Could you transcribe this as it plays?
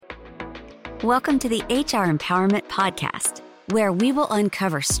Welcome to the HR Empowerment Podcast, where we will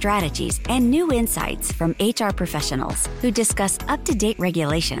uncover strategies and new insights from HR professionals who discuss up-to-date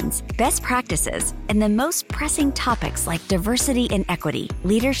regulations, best practices, and the most pressing topics like diversity and equity,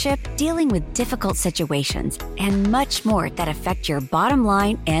 leadership, dealing with difficult situations, and much more that affect your bottom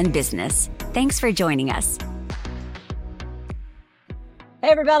line and business. Thanks for joining us. Hey,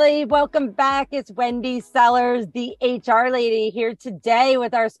 everybody. Welcome back. It's Wendy Sellers, the HR lady, here today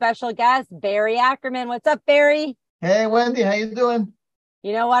with our special guest, Barry Ackerman. What's up, Barry? Hey, Wendy. How you doing?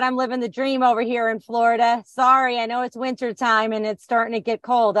 You know what? I'm living the dream over here in Florida. Sorry, I know it's winter time and it's starting to get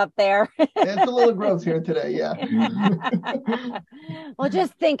cold up there. It's a little gross here today, yeah. Well,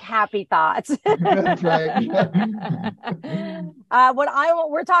 just think happy thoughts. That's right.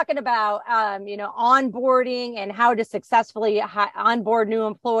 We're talking about, onboarding and how to successfully onboard new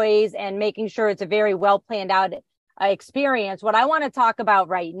employees and making sure it's a very well planned out experience. What I want to talk about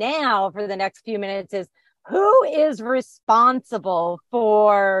right now for the next few minutes is who is responsible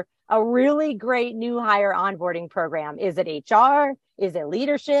for a really great new hire onboarding program? Is it HR? Is it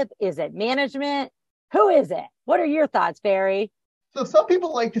leadership? Is it management? Who is it? What are your thoughts, Barry? So some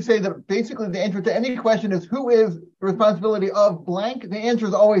people like to say that basically the answer to any question is who is the responsibility of blank? The answer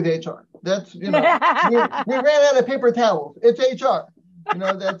is always HR. That's, we ran out of paper towels. It's HR.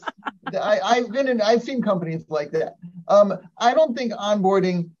 I've seen companies like that. I don't think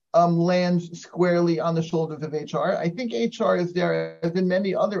onboarding lands squarely on the shoulders of HR. I think HR is there, as in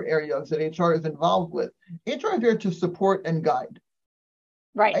many other areas that HR is involved with. HR is there to support and guide.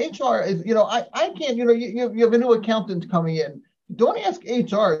 Right. HR is, I can't, you have a new accountant coming in. Don't ask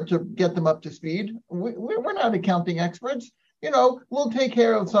HR to get them up to speed. We're not accounting experts. We'll take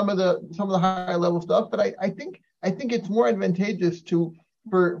care of some of the higher level stuff, but I think it's more advantageous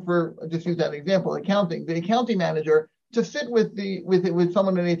for just use that example, the accounting manager to sit with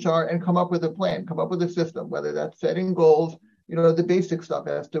someone in HR and come up with a plan, come up with a system, whether that's setting goals, the basic stuff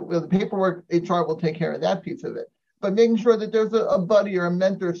as to the paperwork. HR will take care of that piece of it, but making sure that there's a buddy or a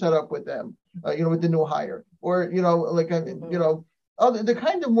mentor set up with them, with the new hire, or the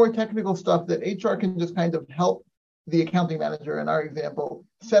kind of more technical stuff that HR can just kind of help the accounting manager, in our example,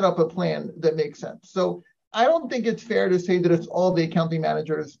 set up a plan that makes sense. So I don't think it's fair to say that it's all the accounting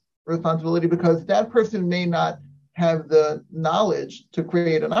manager's responsibility, because that person may not have the knowledge to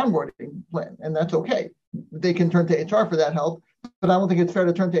create an onboarding plan, and that's okay. They can turn to HR for that help, but I don't think it's fair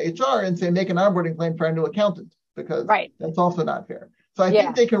to turn to HR and say, make an onboarding plan for our new accountant, because That's also not fair. So I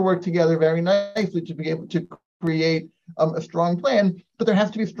think they can work together very nicely to be able to create a strong plan, but there has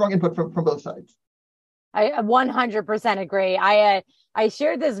to be strong input from both sides. I 100% agree. I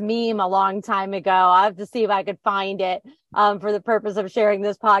shared this meme a long time ago. I'll have to see if I could find it for the purpose of sharing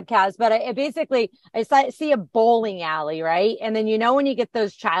this podcast. But I see a bowling alley, right? And then, when you get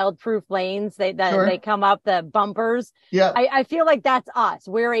those child-proof lanes, they come up, the bumpers. Yeah. I feel like that's us.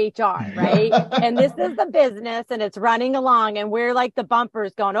 We're HR, right? And this is the business, and it's running along, and we're like the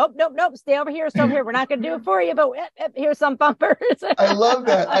bumpers going, oh, nope, stay over here, stay over here. We're not going to do it for you, but here's some bumpers. I love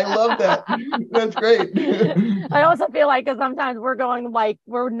that. That's great. I also feel like sometimes we're going like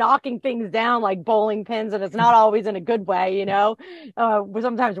we're knocking things down like bowling pins, and it's not always in a good way,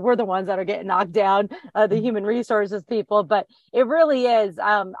 sometimes we're the ones that are getting knocked down, the human resources people, but it really is.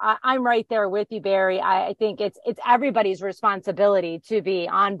 I'm right there with you, Barry. I think it's everybody's responsibility to be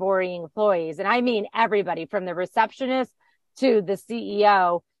onboarding employees. And I mean, everybody from the receptionist to the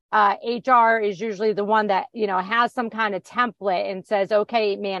CEO. HR is usually the one that, has some kind of template and says,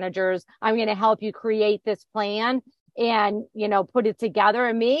 okay, managers, I'm going to help you create this plan and, put it together.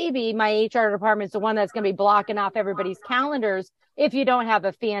 And maybe my HR department is the one that's going to be blocking off everybody's calendars if you don't have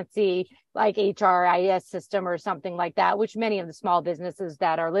a fancy like HRIS system or something like that, which many of the small businesses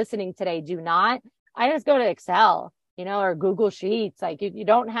that are listening today do not. I just go to Excel, or Google Sheets. Like you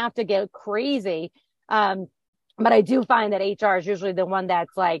don't have to get crazy. But I do find that HR is usually the one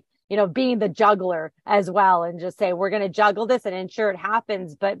that's like, being the juggler as well, and just say, we're going to juggle this and ensure it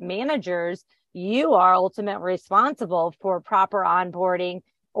happens. But managers, you are ultimately responsible for proper onboarding,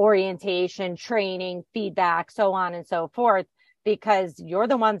 orientation, training, feedback, so on and so forth, because you're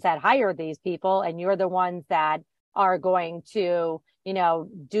the ones that hire these people, and you're the ones that are going to,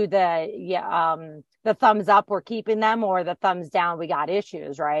 do the thumbs up, we're keeping them, or the thumbs down, we got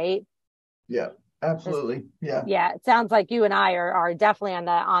issues, right? Yeah. Absolutely. Yeah. Yeah. It sounds like you and I are definitely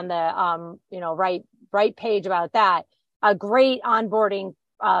on the right page about that. A great onboarding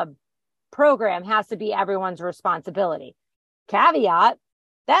program has to be everyone's responsibility. Caveat,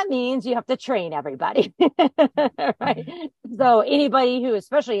 that means you have to train everybody. Right. So anybody who,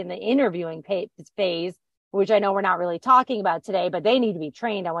 especially in the interviewing phase, which I know we're not really talking about today, but they need to be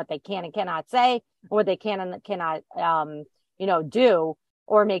trained on what they can and cannot say, and what they can and cannot, do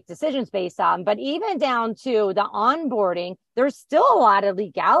or make decisions based on. But even down to the onboarding, there's still a lot of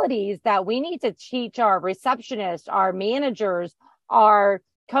legalities that we need to teach our receptionists, our managers, our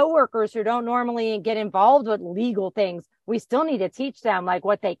coworkers who don't normally get involved with legal things. We still need to teach them like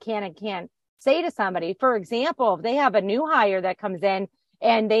what they can and can't say to somebody. For example, if they have a new hire that comes in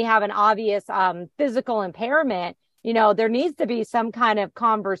and they have an obvious physical impairment, there needs to be some kind of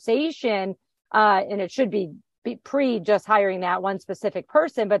conversation, and it should be pre just hiring that one specific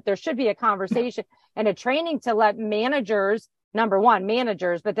person, but there should be a conversation and a training to let managers, number one,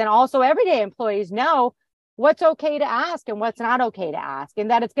 managers, but then also everyday employees know what's okay to ask and what's not okay to ask,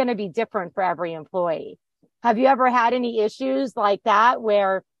 and that it's going to be different for every employee. Have you ever had any issues like that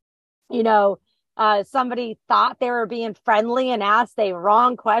where, somebody thought they were being friendly and asked a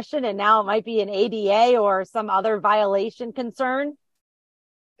wrong question, and now it might be an ADA or some other violation concern?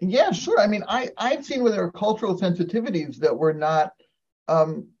 Yeah, sure. I mean, I've seen where there are cultural sensitivities that were not, I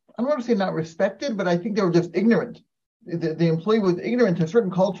don't want to say not respected, but I think they were just ignorant. The employee was ignorant to certain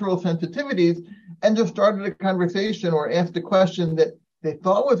cultural sensitivities and just started a conversation or asked a question that they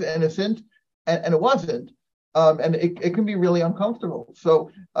thought was innocent, and it wasn't. And it can be really uncomfortable. So,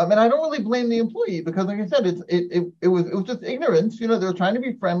 and I don't really blame the employee, because, like I said, it was just ignorance. They're trying to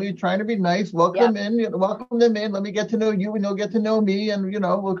be friendly, trying to be nice, welcome them in. Let me get to know you, and you'll get to know me, and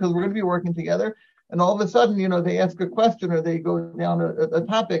because we're going to be working together. And all of a sudden, they ask a question or they go down a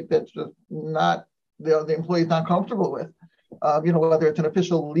topic that's just not the employee's not comfortable with. Whether it's an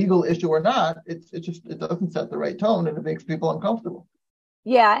official legal issue or not, it doesn't set the right tone, and it makes people uncomfortable.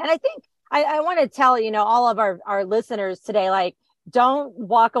 Yeah, and I think I want to tell, all of our listeners today, like, don't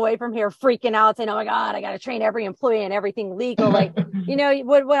walk away from here freaking out saying, oh my God, I got to train every employee and everything legal. Like,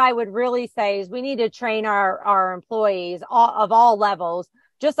 what I would really say is we need to train our employees of all levels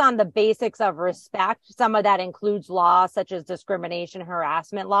just on the basics of respect. Some of that includes laws such as discrimination,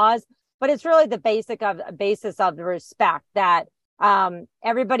 harassment laws, but it's really the basis of the respect that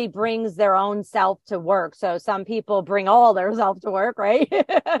everybody brings their own self to work. So some people bring all their self to work, right?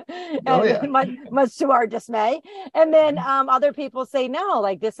 much to our dismay. And then other people say, no,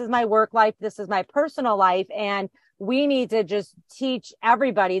 like, this is my work life. This is my personal life. And we need to just teach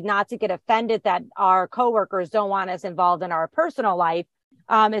everybody not to get offended that our coworkers don't want us involved in our personal life,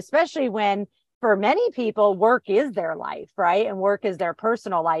 especially when, for many people, work is their life, right? And work is their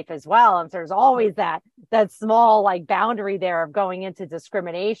personal life as well. And so there's always that small boundary there of going into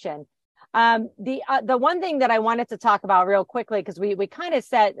discrimination. The one thing that I wanted to talk about real quickly, because we kind of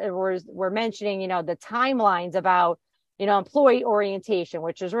we're mentioning, the timelines about, employee orientation,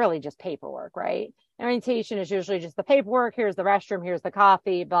 which is really just paperwork, right? Orientation is usually just the paperwork. Here's the restroom. Here's the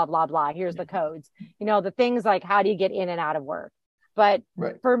coffee, blah, blah, blah. Here's the codes, the things like how do you get in and out of work? But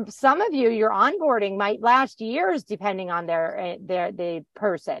for some of you, your onboarding might last years, depending on the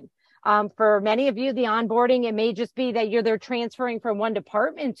person. For many of you, the onboarding, it may just be that they're transferring from one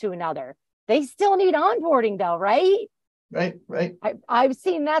department to another. They still need onboarding though, right? Right. I've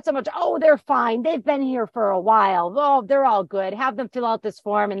seen that so much. Oh, they're fine. They've been here for a while. Oh, they're all good. Have them fill out this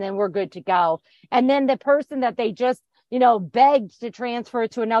form and then we're good to go. And then the person that they just, begged to transfer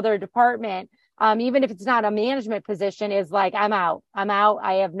to another department, even if it's not a management position, is like, I'm out.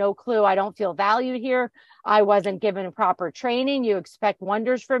 I have no clue. I don't feel valued here. I wasn't given proper training. You expect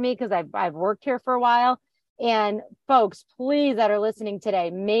wonders from me because I've worked here for a while. And folks, please, that are listening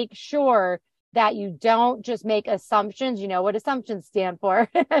today, make sure that you don't just make assumptions. You know what assumptions stand for.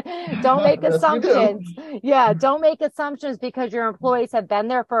 Don't make assumptions. Yeah, don't make assumptions because your employees have been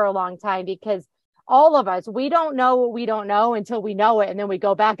there for a long time, because all of us, we don't know what we don't know until we know it. And then we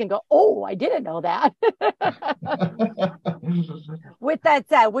go back and go, oh, I didn't know that. With that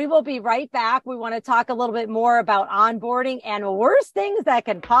said, we will be right back. We want to talk a little bit more about onboarding and worse things that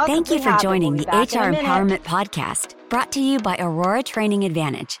can possibly happen. Thank you for joining the HR Empowerment Podcast, brought to you by Aurora Training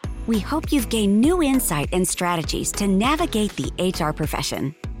Advantage. We hope you've gained new insight and strategies to navigate the HR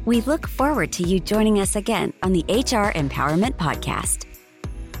profession. We look forward to you joining us again on the HR Empowerment Podcast.